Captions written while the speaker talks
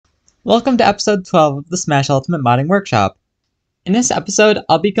Welcome to episode 12 of the Smash Ultimate Modding Workshop. In this episode,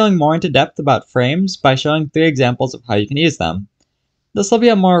 I'll be going more into depth about frames by showing 3 examples of how you can use them. This will be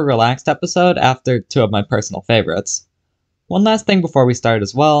a more relaxed episode after 2 of my personal favorites. One last thing before we start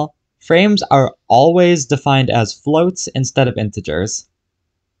as well, frames are always defined as floats instead of integers.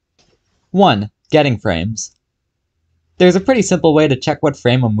 1. Getting frames. There's a pretty simple way to check what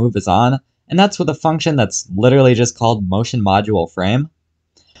frame a move is on, and that's with a function that's literally just called motionModule_frame.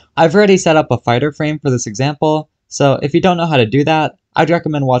 I've already set up a fighter frame for this example, so if you don't know how to do that, I'd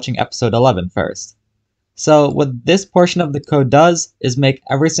recommend watching episode 11 first. So what this portion of the code does is make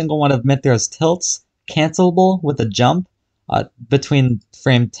every single one of Mythra's tilts cancelable with a jump between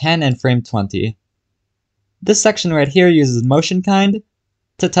frame 10 and frame 20. This section right here uses motionKind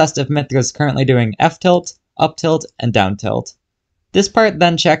to test if Mythra is currently doing F tilt, up tilt, and down tilt. This part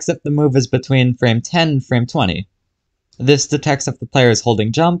then checks if the move is between frame 10 and frame 20. This detects if the player is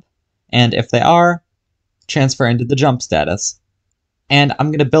holding jump, and if they are, transfer into the jump status. And I'm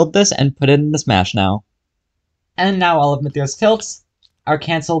going to build this and put it in the Smash now. And now all of Mythra's tilts are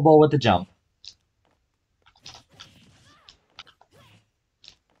cancelable with the jump.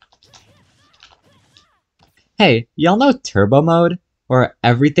 Hey, y'all know Turbo Mode, where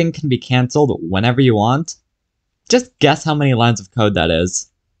everything can be cancelled whenever you want? Just guess how many lines of code that is.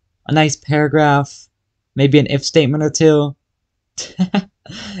 A nice paragraph, maybe an if statement or two.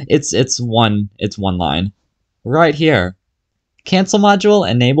 It's one line. Right here. Cancel module,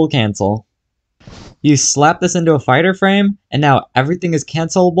 enable cancel. You slap this into a fighter frame, and now everything is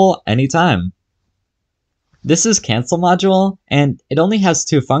cancelable anytime. This is cancel module, and it only has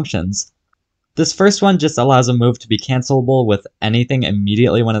 2 functions. This first one just allows a move to be cancelable with anything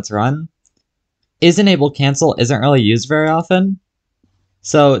immediately when it's run. Is_enable_cancel isn't really used very often.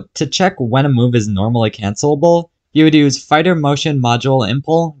 So to check when a move is normally cancelable, you would use fighter motion module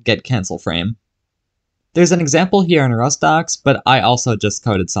impl get cancel frame. There's an example here in Rustdocs, but I also just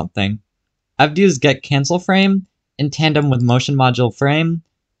coded something. I've used get cancel frame in tandem with motion module frame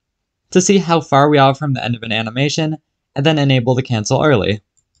to see how far we are from the end of an animation, and then enable the cancel early.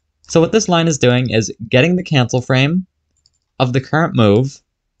 So what this line is doing is getting the cancel frame of the current move,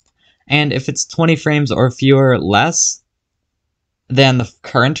 and if it's 20 frames or fewer less than the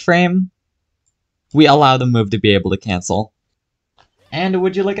current frame, we allow the move to be able to cancel. And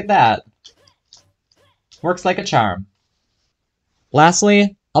would you look at that? Works like a charm.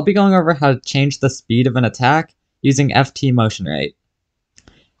 Lastly, I'll be going over how to change the speed of an attack using FT motion rate.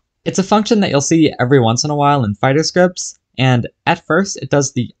 It's a function that you'll see every once in a while in fighter scripts, and at first it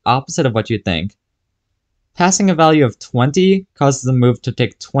does the opposite of what you'd think. Passing a value of 20 causes the move to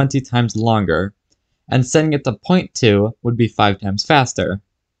take 20 times longer, and setting it to 0.2 would be 5 times faster.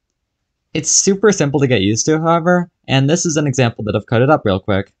 It's super simple to get used to, however, and this is an example that I've coded up real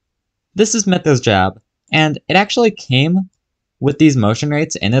quick. This is Mythra's jab, and it actually came with these motion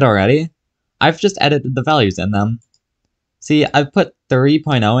rates in it already. I've just edited the values in them. See, I've put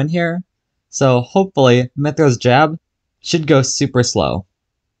 3.0 in here, so hopefully Mythra's jab should go super slow.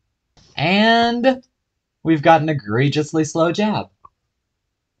 And we've got an egregiously slow jab.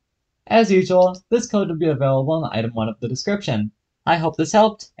 As usual, this code will be available in item 1 of the description. I hope this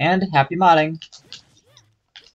helped, and happy modding!